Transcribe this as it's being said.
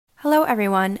Hello,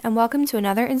 everyone, and welcome to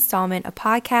another installment of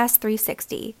Podcast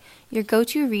 360, your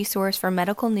go-to resource for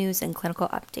medical news and clinical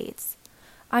updates.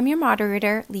 I'm your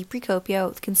moderator, Lee Precopio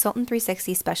with Consultant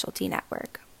 360 Specialty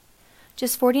Network.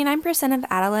 Just 49% of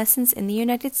adolescents in the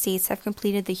United States have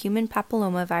completed the human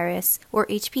papillomavirus, or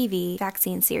HPV,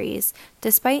 vaccine series,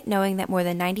 despite knowing that more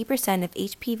than 90% of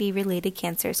HPV-related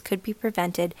cancers could be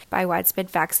prevented by widespread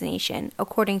vaccination,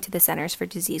 according to the Centers for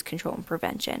Disease Control and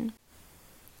Prevention.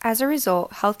 As a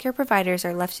result, healthcare providers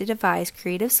are left to devise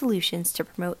creative solutions to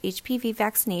promote HPV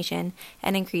vaccination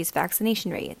and increase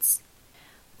vaccination rates.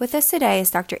 With us today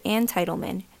is Dr. Ann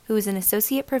Teitelman, who is an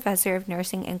Associate Professor of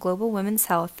Nursing and Global Women's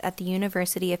Health at the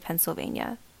University of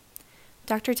Pennsylvania.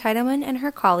 Dr. Teitelman and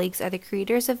her colleagues are the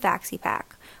creators of VaxiPack,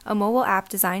 a mobile app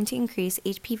designed to increase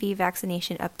HPV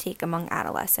vaccination uptake among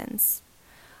adolescents.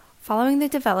 Following the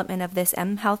development of this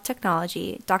mHealth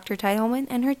technology, Dr. Teitelman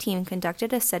and her team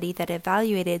conducted a study that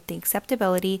evaluated the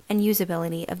acceptability and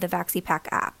usability of the VaxiPack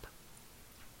app.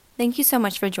 Thank you so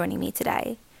much for joining me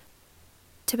today.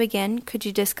 To begin, could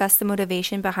you discuss the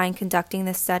motivation behind conducting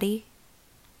this study?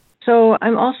 So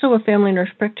I'm also a family nurse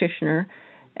practitioner,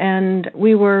 and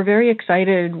we were very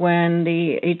excited when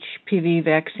the HPV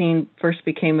vaccine first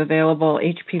became available,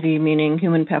 HPV meaning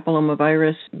human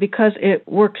papillomavirus, because it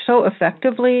worked so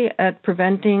effectively at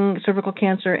preventing cervical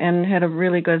cancer and had a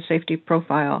really good safety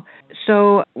profile.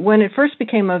 So when it first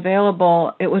became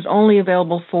available, it was only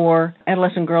available for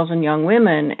adolescent girls and young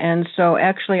women, and so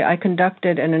actually I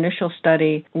conducted an initial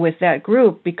study with that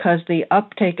group because the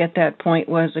uptake at that point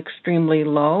was extremely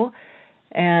low.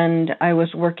 And I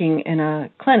was working in a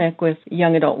clinic with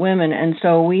young adult women, and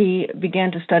so we began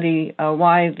to study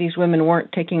why these women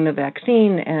weren't taking the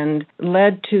vaccine and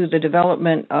led to the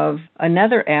development of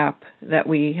another app that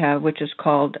we have, which is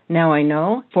called Now I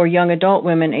Know, for young adult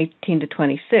women 18 to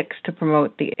 26 to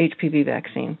promote the HPV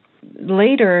vaccine.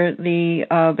 Later, the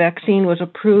vaccine was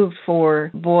approved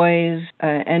for boys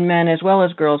and men as well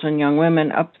as girls and young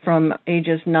women up from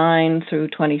ages 9 through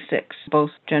 26,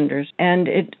 both genders. And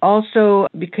it also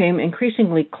became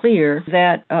increasingly clear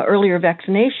that earlier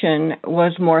vaccination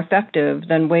was more effective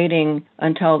than waiting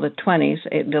until the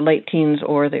 20s, the late teens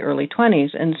or the early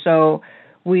 20s. And so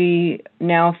we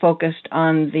now focused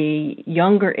on the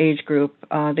younger age group,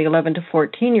 the 11 to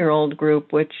 14-year-old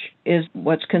group, which is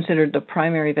what's considered the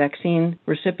primary vaccine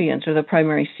recipients or the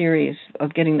primary series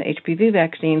of getting the HPV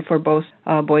vaccine for both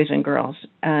boys and girls.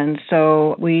 And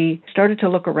so we started to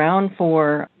look around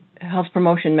for health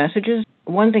promotion messages.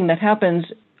 One thing that happens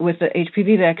with the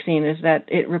HPV vaccine is that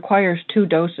it requires 2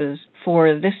 doses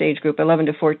for this age group, 11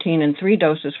 to 14, and 3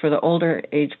 doses for the older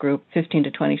age group, 15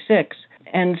 to 26.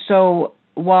 And so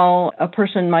while a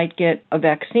person might get a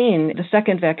vaccine, the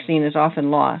second vaccine is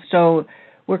often lost. So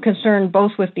we're concerned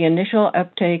both with the initial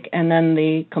uptake and then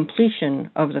the completion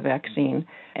of the vaccine.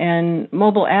 And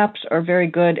mobile apps are very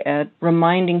good at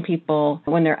reminding people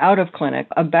when they're out of clinic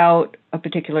about a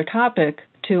particular topic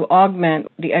to augment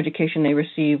the education they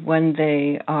receive when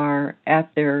they are at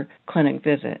their clinic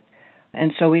visit.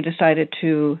 And so we decided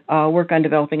to work on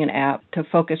developing an app to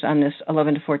focus on this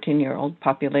 11 to 14-year-old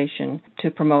population to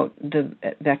promote the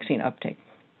vaccine uptake.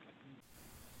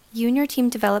 You and your team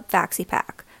developed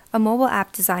VaxiPack, a mobile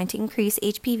app designed to increase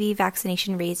HPV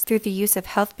vaccination rates through the use of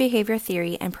health behavior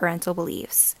theory and parental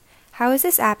beliefs. How is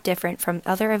this app different from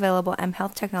other available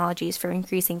mHealth technologies for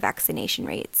increasing vaccination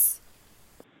rates?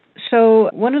 So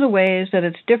one of the ways that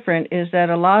it's different is that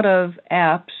a lot of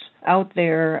apps out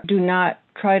there do not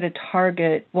try to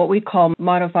target what we call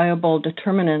modifiable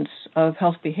determinants of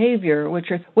health behavior, which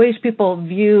are ways people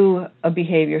view a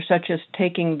behavior, such as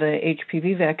taking the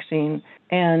HPV vaccine.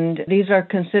 And these are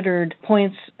considered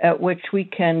points at which we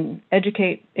can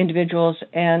educate individuals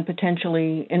and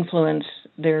potentially influence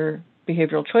their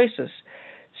behavioral choices.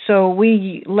 So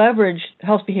we leverage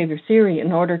health behavior theory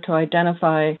in order to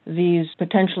identify these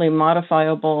potentially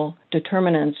modifiable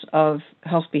determinants of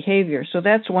health behavior. So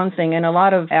that's one thing, and a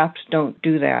lot of apps don't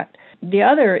do that. The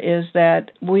other is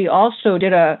that we also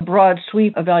did a broad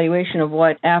sweep evaluation of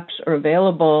what apps are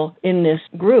available in this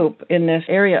group, in this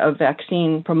area of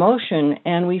vaccine promotion,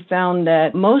 and we found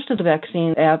that most of the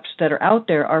vaccine apps that are out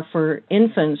there are for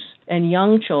infants and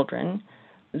young children.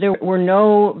 There were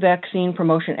no vaccine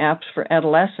promotion apps for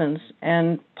adolescents,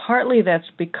 and partly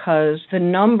that's because the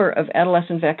number of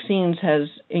adolescent vaccines has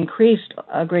increased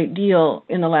a great deal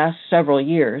in the last several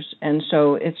years, and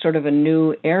so it's sort of a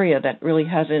new area that really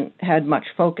hasn't had much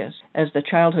focus as the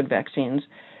childhood vaccines.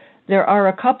 There are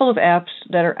a couple of apps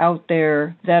that are out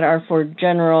there that are for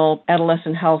general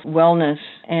adolescent health wellness,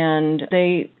 and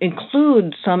they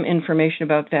include some information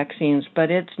about vaccines,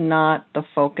 but it's not the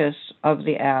focus of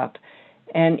the app.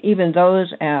 And even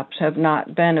those apps have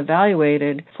not been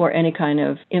evaluated for any kind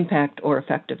of impact or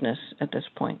effectiveness at this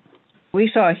point. We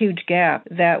saw a huge gap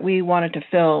that we wanted to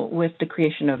fill with the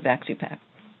creation of VaxiPack.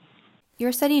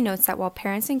 Your study notes that while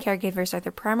parents and caregivers are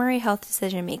the primary health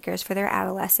decision makers for their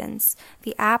adolescents,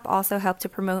 the app also helped to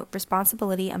promote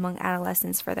responsibility among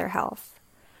adolescents for their health.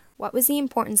 What was the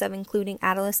importance of including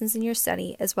adolescents in your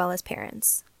study as well as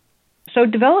parents? So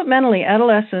developmentally,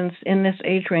 adolescents in this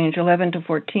age range, 11 to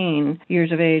 14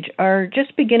 years of age, are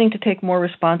just beginning to take more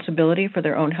responsibility for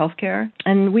their own health care,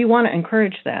 and we want to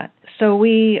encourage that. So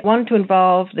we wanted to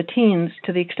involve the teens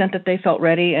to the extent that they felt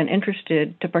ready and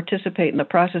interested to participate in the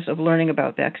process of learning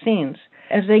about vaccines.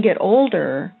 As they get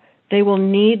older, they will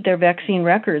need their vaccine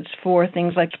records for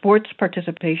things like sports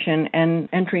participation and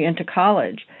entry into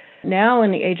college. Now,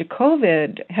 in the age of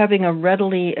COVID, having a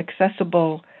readily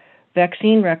accessible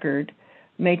vaccine record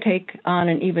may take on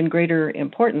an even greater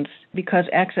importance because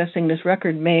accessing this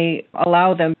record may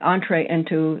allow them entree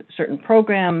into certain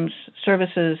programs,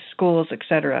 services, schools,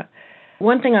 etc.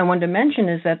 One thing I wanted to mention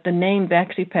is that the name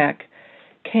VaxiPack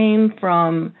came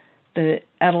from the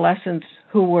adolescents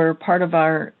who were part of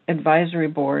our advisory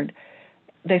board.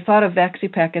 They thought of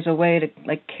VaxiPack as a way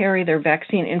to carry their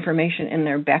vaccine information in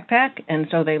their backpack, and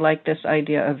so they liked this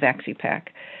idea of VaxiPack.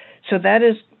 So that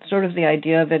is sort of the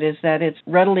idea of it, is that it's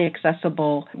readily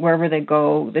accessible wherever they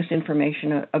go, this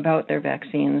information about their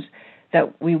vaccines,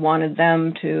 that we wanted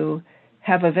them to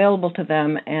have available to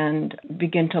them and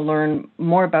begin to learn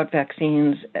more about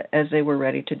vaccines as they were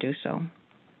ready to do so.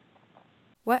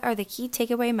 What are the key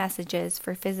takeaway messages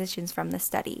for physicians from the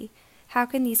study? How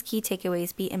can these key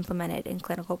takeaways be implemented in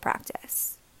clinical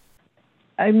practice?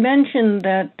 I mentioned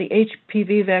that the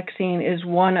HPV vaccine is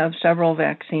one of several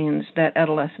vaccines that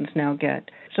adolescents now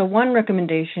get. So one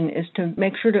recommendation is to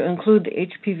make sure to include the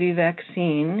HPV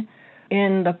vaccine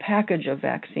in the package of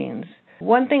vaccines.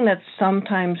 One thing that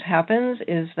sometimes happens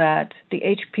is that the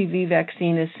HPV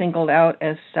vaccine is singled out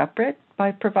as separate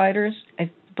by providers.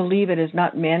 I believe it is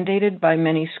not mandated by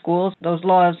many schools. Those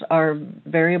laws are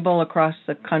variable across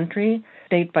the country,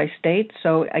 state by state,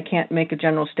 so I can't make a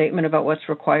general statement about what's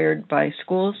required by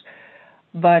schools.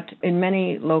 But in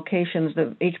many locations,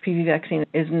 the HPV vaccine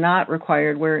is not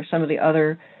required where some of the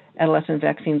other adolescent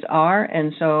vaccines are,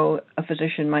 and so a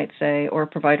physician might say, or a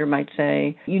provider might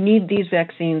say, you need these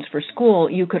vaccines for school,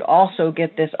 you could also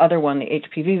get this other one, the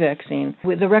HPV vaccine.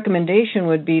 The recommendation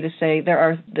would be to say there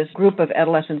are this group of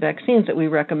adolescent vaccines that we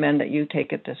recommend that you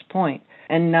take at this point,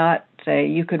 and not say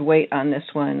you could wait on this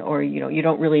one, or you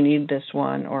don't really need this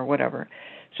one, or whatever.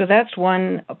 So that's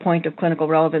one point of clinical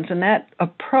relevance, and that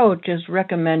approach is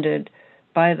recommended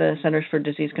by the Centers for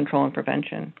Disease Control and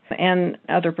Prevention and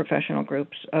other professional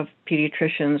groups of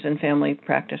pediatricians and family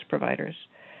practice providers.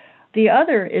 The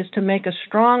other is to make a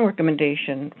strong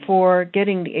recommendation for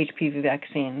getting the HPV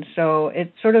vaccine. So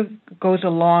it sort of goes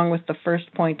along with the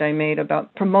first point I made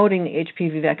about promoting the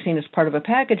HPV vaccine as part of a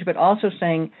package, but also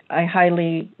saying, I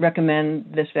highly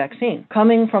recommend this vaccine,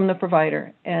 coming from the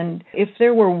provider. And if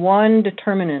there were one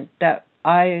determinant that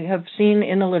I have seen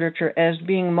in the literature as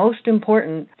being most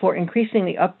important for increasing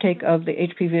the uptake of the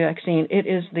HPV vaccine, it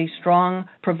is the strong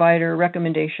provider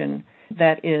recommendation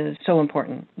that is so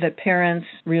important, that parents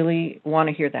really want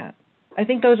to hear that. I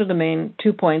think those are the main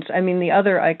 2 points. I mean, the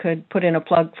other, I could put in a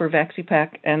plug for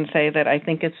VaxiPack and say that I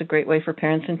think it's a great way for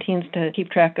parents and teens to keep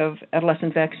track of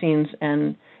adolescent vaccines,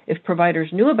 and if providers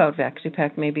knew about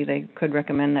VaxiPack, maybe they could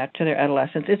recommend that to their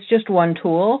adolescents. It's just one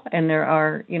tool, and there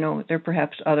are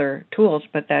perhaps other tools,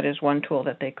 but that is one tool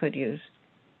that they could use.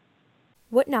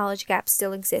 What knowledge gaps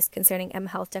still exist concerning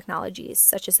mHealth technologies,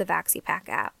 such as the VaxiPack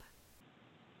app?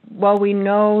 While we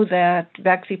know that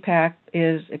VaxiPack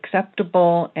is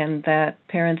acceptable and that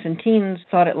parents and teens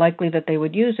thought it likely that they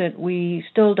would use it, we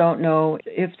still don't know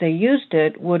if they used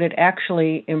it, would it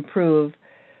actually improve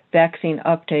vaccine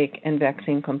uptake and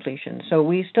vaccine completion. So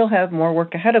we still have more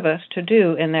work ahead of us to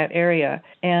do in that area.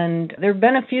 And there have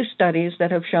been a few studies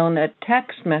that have shown that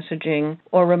text messaging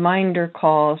or reminder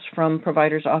calls from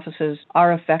providers' offices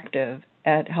are effective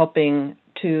at helping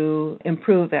to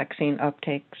improve vaccine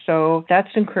uptake. So that's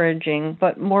encouraging,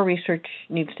 but more research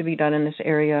needs to be done in this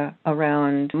area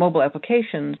around mobile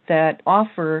applications that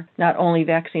offer not only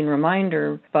vaccine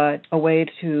reminder, but a way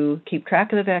to keep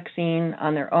track of the vaccine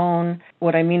on their own.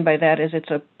 What I mean by that is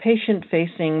it's a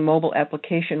patient-facing mobile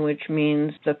application, which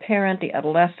means the parent, the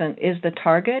adolescent, is the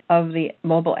target of the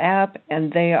mobile app,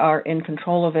 and they are in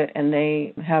control of it, and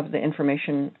they have the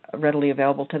information readily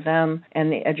available to them,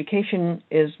 and the education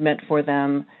is meant for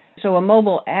them So a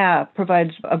mobile app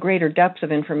provides a greater depth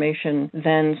of information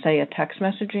than, say, a text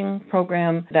messaging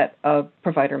program that a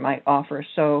provider might offer.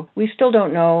 So we still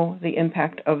don't know the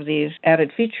impact of these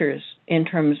added features in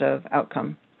terms of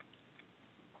outcome.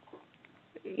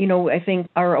 I think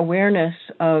our awareness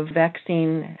of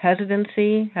vaccine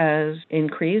hesitancy has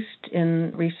increased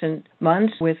in recent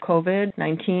months with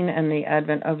COVID-19 and the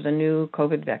advent of the new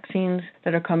COVID vaccines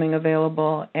that are coming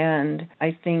available. And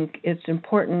I think it's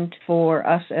important for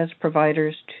us as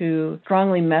providers to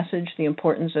strongly message the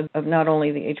importance of not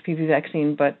only the HPV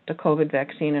vaccine, but the COVID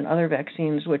vaccine and other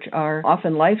vaccines, which are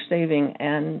often life-saving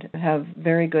and have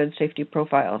very good safety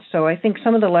profiles. So I think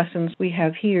some of the lessons we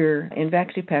have here in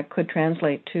VaxiPak could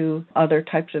translate to other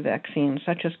types of vaccines,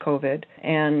 such as COVID.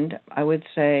 And I would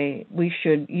say we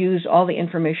should use all the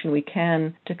information we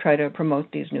can to try to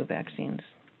promote these new vaccines.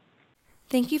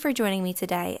 Thank you for joining me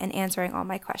today and answering all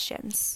my questions.